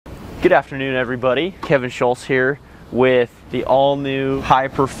Good afternoon, everybody. Kevin Schulz here with the all-new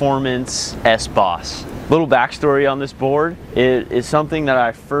high-performance S-Boss. Little backstory on this board. It is something that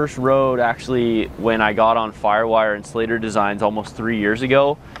I first rode actually when I got on Firewire and Slater Designs almost 3 years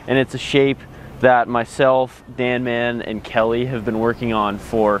ago, and it's a shape that myself, Mann, and Kelly have been working on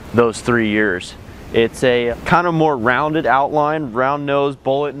for those 3 years. It's a kind of more rounded outline, round nose,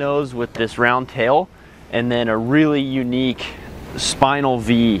 bullet nose with this round tail, and then a really unique spinal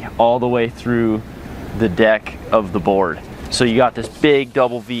V all the way through the deck of the board. So you got this big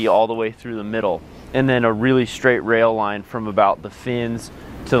double V all the way through the middle, and then a really straight rail line from about the fins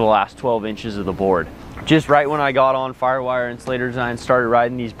to the last 12 inches of the board. Just right when I got on Firewire and Slater Design, started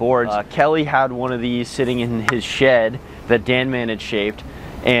riding these boards, Kelly had one of these sitting in his shed that Mann had shaped,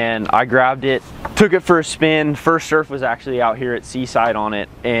 and I grabbed it, took it for a spin. First surf was actually out here at Seaside on it,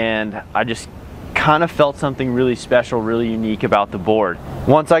 and I just kind of felt something really special, really unique about the board.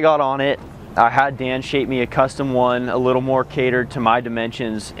 Once I got on it, I had Dan shape me a custom one, a little more catered to my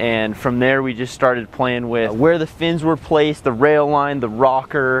dimensions, and from there we just started playing with where the fins were placed, the rail line, the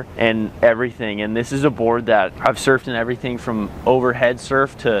rocker, and everything. And this is a board that I've surfed in everything from overhead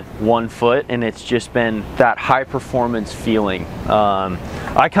surf to 1 foot, and it's just been that high performance feeling.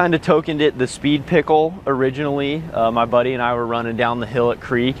 I kind of tokened it the speed pickle originally. My buddy and I were running down the hill at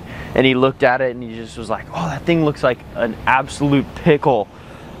Creek, and he looked at it and he just was like, oh, that thing looks like an absolute pickle.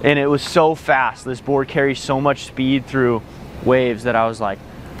 And it was so fast. This board carries so much speed through waves that I was like,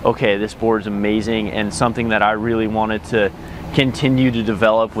 okay, this board's amazing, and something that I really wanted to continue to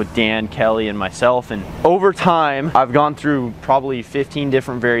develop with Dan, Kelly, and myself. And over time, I've gone through probably 15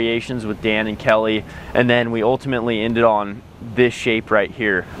 different variations with Dan and Kelly, and then we ultimately ended on this shape right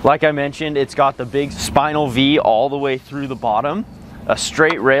here. Like I mentioned, it's got the big spinal V all the way through the bottom, a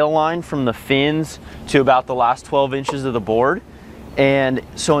straight rail line from the fins to about the last 12 inches of the board. And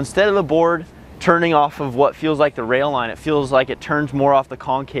so instead of the board turning off of what feels like the rail line, it feels like it turns more off the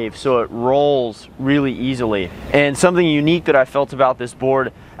concave, so it rolls really easily. And something unique that I felt about this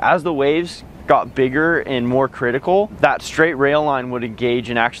board, as the waves got bigger and more critical, that straight rail line would engage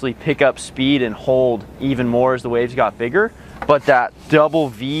and actually pick up speed and hold even more as the waves got bigger. But that double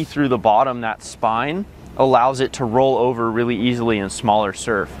V through the bottom, that spine, allows it to roll over really easily in smaller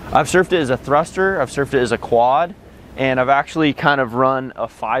surf. I've surfed it as a thruster, I've surfed it as a quad, and I've actually kind of run a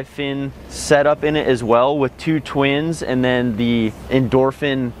 5-fin setup in it as well with 2 twins, and then the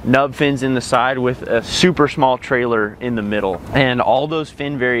endorphin nub fins in the side with a super small trailer in the middle. And all those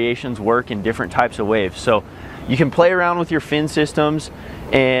fin variations work in different types of waves. So you can play around with your fin systems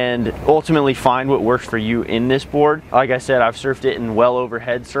and ultimately find what works for you in this board. Like I said, I've surfed it in well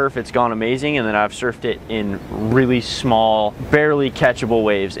overhead surf, it's gone amazing, and then I've surfed it in really small, barely catchable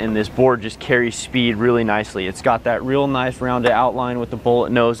waves, and this board just carries speed really nicely. It's got that real nice rounded outline with the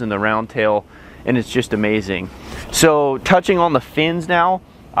bullet nose and the round tail, and it's just amazing. So touching on the fins now,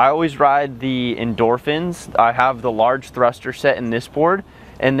 I always ride the endorphins. I have the large thruster set in this board,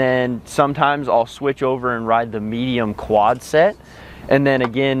 and then sometimes I'll switch over and ride the medium quad set. And then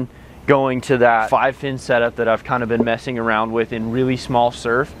again, going to that 5-fin setup that I've kind of been messing around with in really small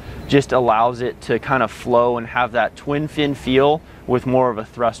surf just allows it to kind of flow and have that twin fin feel with more of a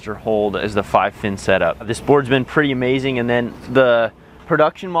thruster hold as the 5-fin setup. This board's been pretty amazing, and then the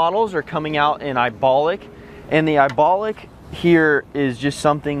production models are coming out in I-Bolic, and the I-Bolic here is just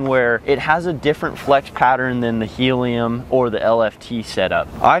something where it has a different flex pattern than the helium or the LFT setup.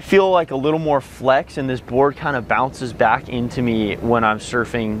 I feel like a little more flex, and this board kind of bounces back into me when I'm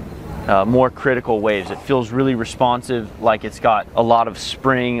surfing more critical waves. It feels really responsive, like it's got a lot of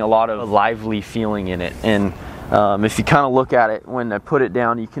spring, a lot of lively feeling in it. And if you kind of look at it when I put it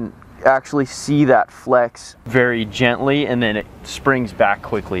down, you can actually see that flex very gently, and then it springs back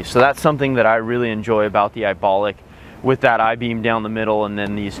quickly. So that's something that I really enjoy about the I-Bolic, with that I-beam down the middle and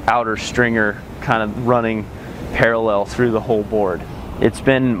then these outer stringer kind of running parallel through the whole board. It's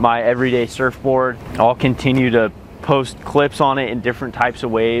been my everyday surfboard. I'll continue to post clips on it in different types of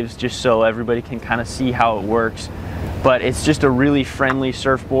waves just so everybody can kind of see how it works. But it's just a really friendly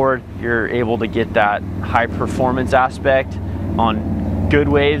surfboard. You're able to get that high performance aspect on good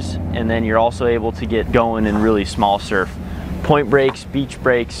waves, and then you're also able to get going in really small surf. Point breaks, beach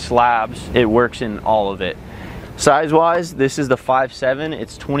breaks, slabs, it works in all of it. Size wise, this is the 5.7,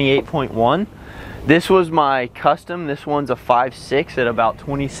 it's 28.1. This was my custom. This one's a 5.6 at about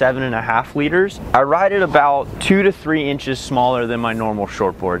 27.5 liters. I ride it about 2 to 3 inches smaller than my normal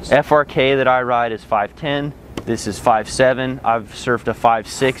shortboards. FRK that I ride is 5.10. This is 5.7. I've surfed a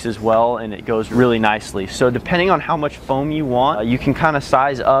 5.6 as well, and it goes really nicely. So depending on how much foam you want, you can kind of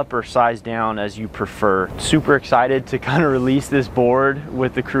size up or size down as you prefer. Super excited to kind of release this board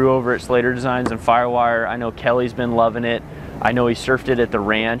with the crew over at Slater Designs and Firewire. I know Kelly's been loving it. I know he surfed it at the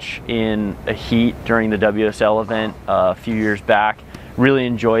ranch in a heat during the WSL event a few years back. Really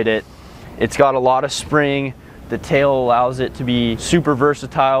enjoyed it. It's got a lot of spring. The tail allows it to be super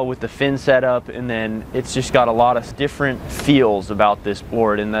versatile with the fin setup, and then it's just got a lot of different feels about this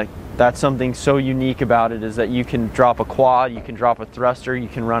board, and that's something so unique about it, is that you can drop a quad, you can drop a thruster, you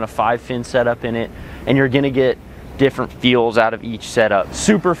can run a 5-fin setup in it, and you're gonna get different feels out of each setup.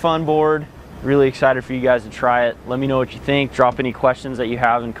 Super fun board. Really excited for you guys to try it. Let me know what you think. Drop any questions that you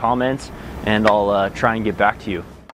have in comments, and I'll try and get back to you.